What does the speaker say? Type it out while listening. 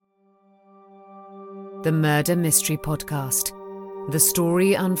the Murder Mystery Podcast. The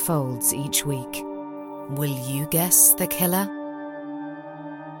story unfolds each week. Will you guess the killer?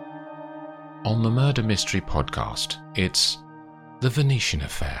 On the Murder Mystery Podcast, it's The Venetian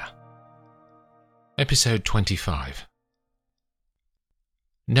Affair. Episode 25.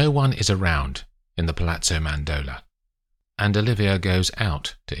 No one is around in the Palazzo Mandola, and Olivia goes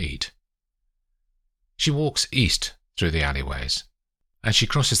out to eat. She walks east through the alleyways, and she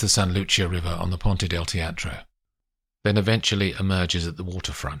crosses the San Lucia River on the Ponte del Teatro, then eventually emerges at the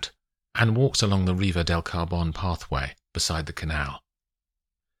waterfront and walks along the Riva del Carbon pathway beside the canal.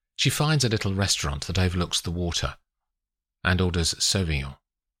 She finds a little restaurant that overlooks the water and orders Sauvignon.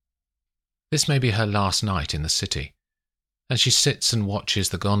 This may be her last night in the city, and she sits and watches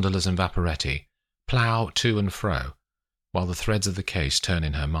the gondolas and vaporetti plough to and fro while the threads of the case turn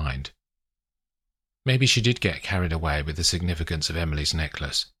in her mind. Maybe she did get carried away with the significance of Emily's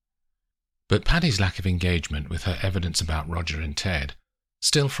necklace, but Paddy's lack of engagement with her evidence about Roger and Ted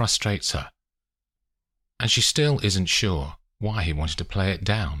still frustrates her, and she still isn't sure why he wanted to play it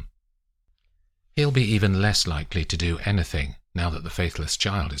down. He'll be even less likely to do anything now that the faithless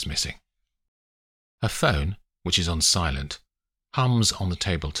child is missing. Her phone, which is on silent, hums on the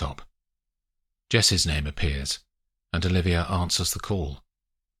tabletop. Jess's name appears, and Olivia answers the call.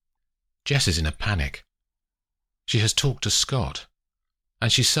 Jess is in a panic. She has talked to Scott,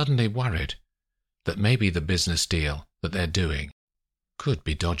 and she's suddenly worried that maybe the business deal that they're doing could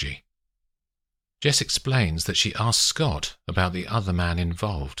be dodgy. Jess explains that she asked Scott about the other man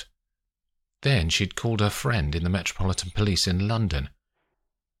involved. Then she'd called her friend in the Metropolitan Police in London,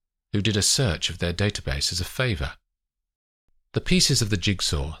 who did a search of their database as a favour. The pieces of the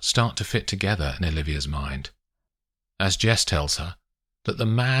jigsaw start to fit together in Olivia's mind, as Jess tells her that the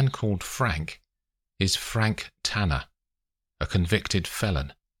man called Frank is Frank Tanner, a convicted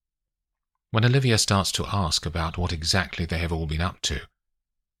felon. When Olivia starts to ask about what exactly they have all been up to,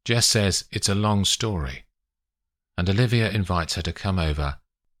 Jess says it's a long story, and Olivia invites her to come over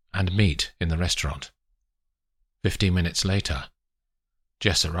and meet in the restaurant. 15 minutes later,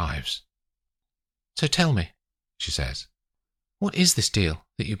 Jess arrives. "So tell me," she says, "what is this deal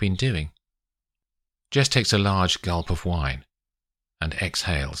that you've been doing?" Jess takes a large gulp of wine and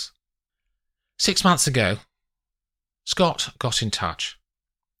exhales. 6 months ago, Scott got in touch.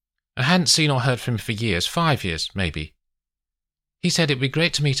 I hadn't seen or heard from him for years, 5 years, maybe. He said it'd be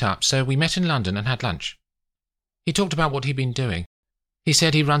great to meet up, so we met in London and had lunch. He talked about what he'd been doing. He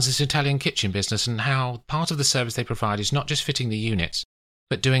said he runs this Italian kitchen business and how part of the service they provide is not just fitting the units,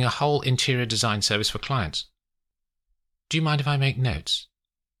 but doing a whole interior design service for clients. "Do you mind if I make notes?"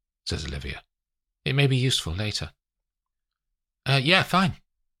 says Olivia. "It may be useful later." Yeah, fine,"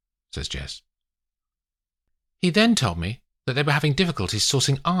 says Jess. He then told me that they were having difficulties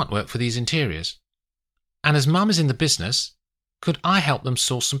sourcing artwork for these interiors, and as Mum is in the business, could I help them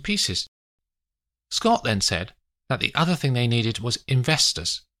source some pieces? Scott then said that the other thing they needed was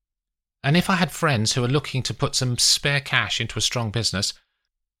investors, and if I had friends who were looking to put some spare cash into a strong business,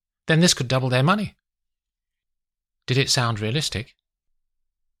 then this could double their money. Did it sound realistic?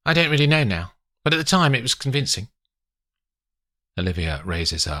 I don't really know now, but at the time it was convincing. Olivia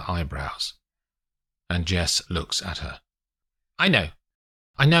raises her eyebrows, and Jess looks at her. I know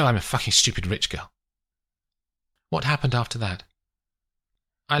I'm a fucking stupid rich girl." "What happened after that?"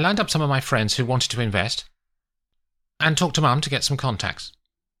 "I lined up some of my friends who wanted to invest, and talked to Mum to get some contacts,"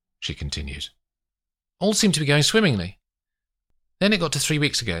 she continues. "All seemed to be going swimmingly. Then it got to 3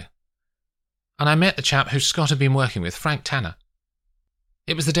 weeks ago, and I met the chap who Scott had been working with, Frank Tanner.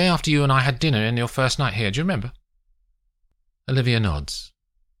 It was the day after you and I had dinner in your first night here, do you remember?" Olivia nods.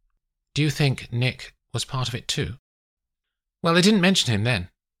 "Do you think Nick was part of it too?" "Well, they didn't mention him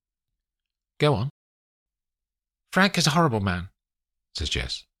then." "Go on." "Frank is a horrible man," says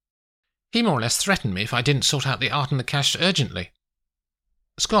Jess. "He more or less threatened me if I didn't sort out the art and the cash urgently.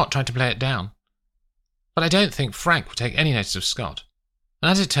 Scott tried to play it down, but I don't think Frank would take any notice of Scott, and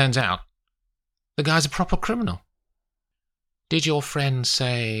as it turns out, the guy's a proper criminal." "Did your friend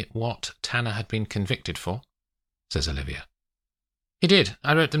say what Tanner had been convicted for?" says Olivia. "He did.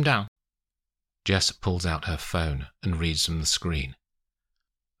 I wrote them down." Jess pulls out her phone and reads from the screen.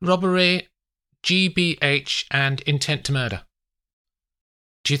 "Robbery, GBH, and intent to murder."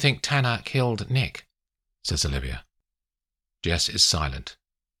 "Do you think Tanner killed Nick?" says Olivia. Jess is silent,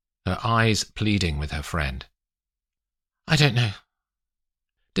 her eyes pleading with her friend. "I don't know.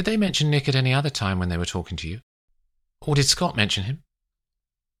 Did they mention Nick at any other time when they were talking to you? Or did Scott mention him?"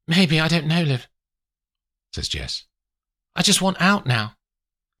 "Maybe, I don't know, Liv," says Jess. "I just want out now."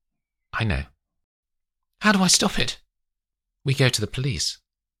 "I know. How do I stop it?" "We go to the police,"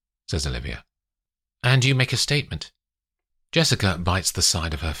 says Olivia. And you make a statement. Jessica bites the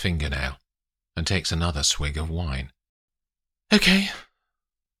side of her fingernail and takes another swig of wine. Okay.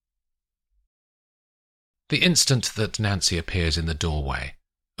 The instant that Nancy appears in the doorway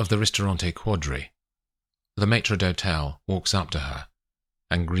of the Ristorante Quadri, the maître d'hôtel walks up to her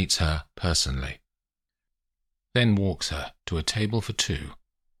and greets her personally, then walks her to a table for two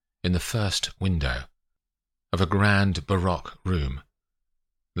in the first window of a grand Baroque room,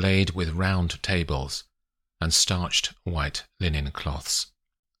 laid with round tables and starched white linen cloths.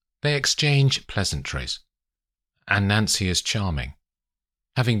 They exchange pleasantries, and Nancy is charming,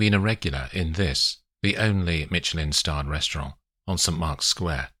 having been a regular in this, the only Michelin-starred restaurant on St. Mark's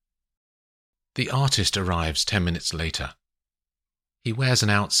Square. The artist arrives 10 minutes later. He wears an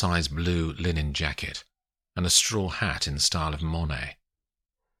outsized blue linen jacket and a straw hat in the style of Monet.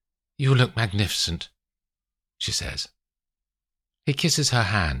 You look magnificent, she says. He kisses her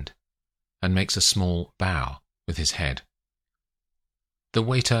hand and makes a small bow with his head. The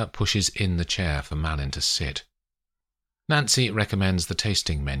waiter pushes in the chair for Malin to sit. Nancy recommends the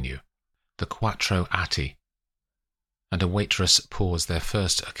tasting menu, the Quattro Atti, and a waitress pours their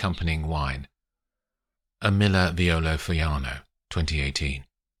first accompanying wine, a Miller Violo Fiano, 2018.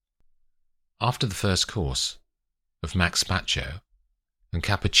 After the first course of Max Spaccio and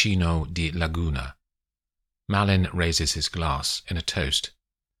Cappuccino di Laguna, Malin raises his glass in a toast,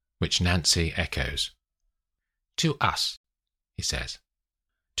 which Nancy echoes. To us, he says.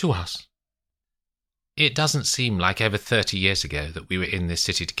 To us. It doesn't seem like over 30 years ago that we were in this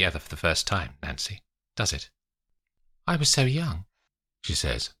city together for the first time, Nancy, does it? I was so young, she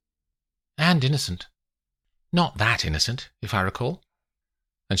says, and innocent. Not that innocent, if I recall.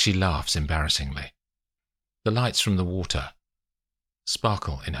 And she laughs embarrassingly. The lights from the water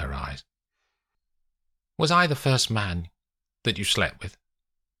sparkle in her eyes. Was I the first man that you slept with?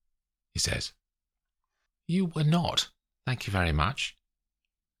 He says. You were not, thank you very much.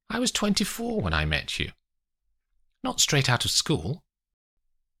 I was 24 when I met you. Not straight out of school.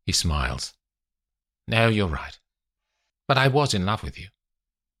 He smiles. No, you're right. But I was in love with you.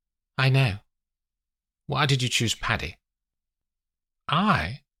 I know. Why did you choose Paddy?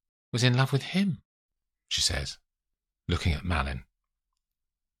 I was in love with him, she says, looking at Malin.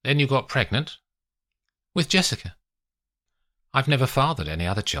 Then you got pregnant? With Jessica. I've never fathered any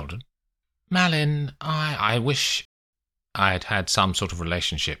other children. Malin, I wish I had had some sort of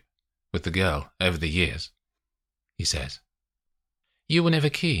relationship with the girl over the years, he says. You were never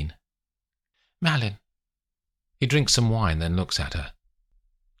keen. Malin. He drinks some wine, then looks at her.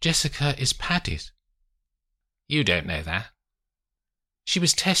 Jessica is Paddy's. You don't know that. She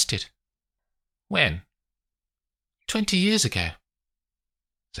was tested. When? 20 years ago,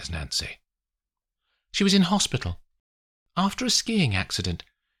 says Nancy. She was in hospital. After a skiing accident.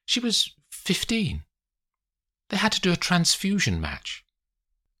 She was 15. They had to do a transfusion match.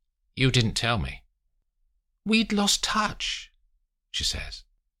 You didn't tell me. We'd lost touch, she says.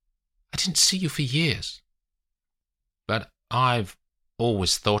 I didn't see you for years. But I've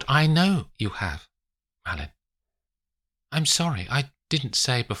always thought. I know you have, Malin. I'm sorry, I didn't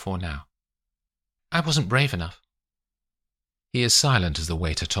say before now. I wasn't brave enough. He is silent as the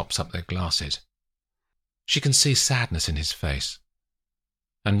waiter tops up their glasses. She can see sadness in his face,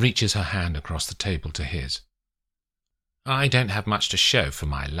 and reaches her hand across the table to his. I don't have much to show for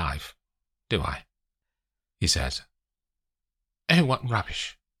my life, do I? He says. Oh, what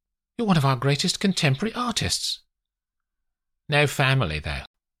rubbish. You're one of our greatest contemporary artists. No family, though,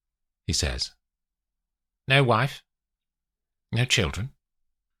 he says. No wife? No children?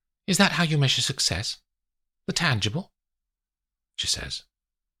 Is that how you measure success? The tangible? She says.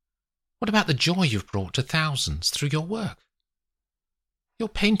 What about the joy you've brought to thousands through your work? Your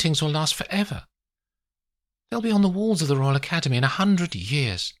paintings will last forever. They'll be on the walls of the Royal Academy in 100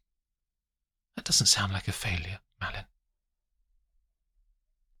 years. That doesn't sound like a failure, Malin.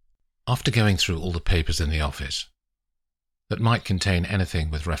 After going through all the papers in the office that might contain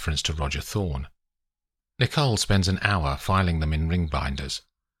anything with reference to Roger Thorne, Nicole spends an hour filing them in ring binders,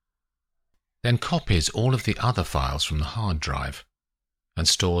 then copies all of the other files from the hard drive and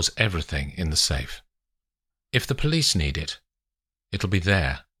stores everything in the safe. If the police need it, it'll be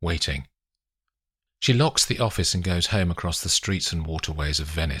there, waiting. She locks the office and goes home across the streets and waterways of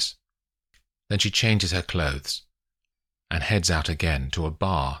Venice. Then she changes her clothes and heads out again to a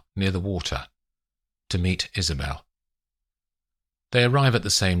bar near the water to meet Isabel. They arrive at the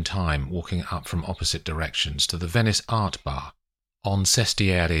same time, walking up from opposite directions to the Venice Art Bar on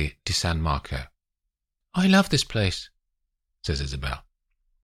Sestieri di San Marco. I love this place, says Isabel.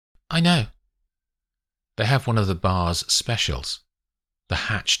 I know. They have one of the bar's specials, the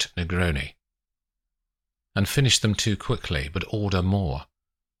hatched Negroni. and finish them too quickly, but order more,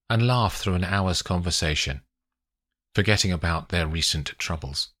 and laugh through an hour's conversation, forgetting about their recent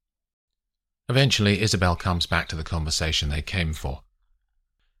troubles. Eventually, Isabel comes back to the conversation they came for.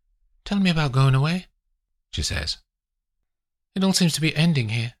 "Tell me about going away," she says. "It all seems to be ending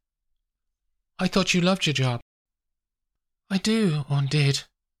here. I thought you loved your job." "I do, or did,"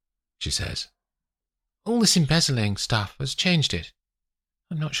 she says. "All this embezzling stuff has changed it.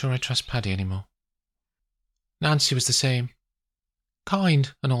 I'm not sure I trust Paddy anymore. Nancy was the same.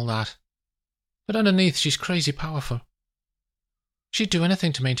 Kind and all that. But underneath she's crazy powerful. She'd do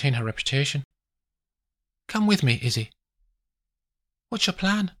anything to maintain her reputation. Come with me, Izzy." "What's your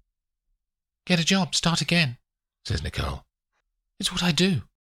plan?" "Get a job, start again," says Nicole. "It's what I do."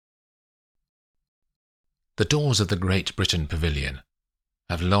 The doors of the Great Britain Pavilion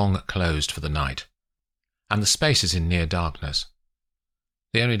have long closed for the night, and the space is in near darkness.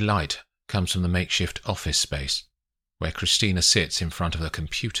 The only light comes from the makeshift office space, where Christina sits in front of a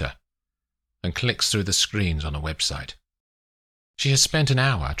computer and clicks through the screens on a website. She has spent an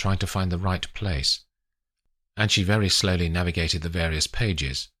hour trying to find the right place, and she very slowly navigated the various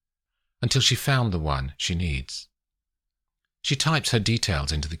pages until she found the one she needs. She types her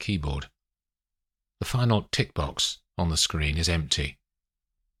details into the keyboard. The final tick box on the screen is empty.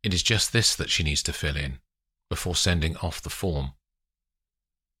 It is just this that she needs to fill in before sending off the form.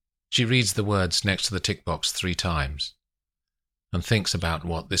 She reads the words next to the tick box 3 times and thinks about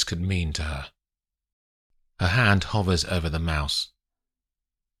what this could mean to her. Her hand hovers over the mouse.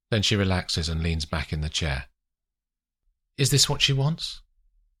 Then she relaxes and leans back in the chair. Is this what she wants?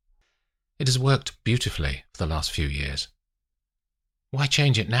 It has worked beautifully for the last few years. Why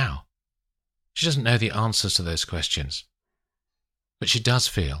change it now? She doesn't know the answers to those questions, but she does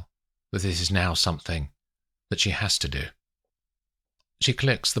feel that this is now something that she has to do. She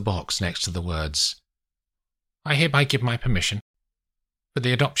clicks the box next to the words, "I hereby give my permission for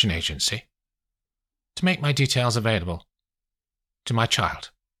the adoption agency to make my details available to my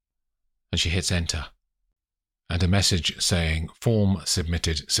child," and she hits enter, and a message saying "Form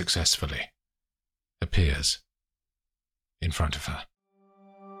submitted successfully" appears in front of her.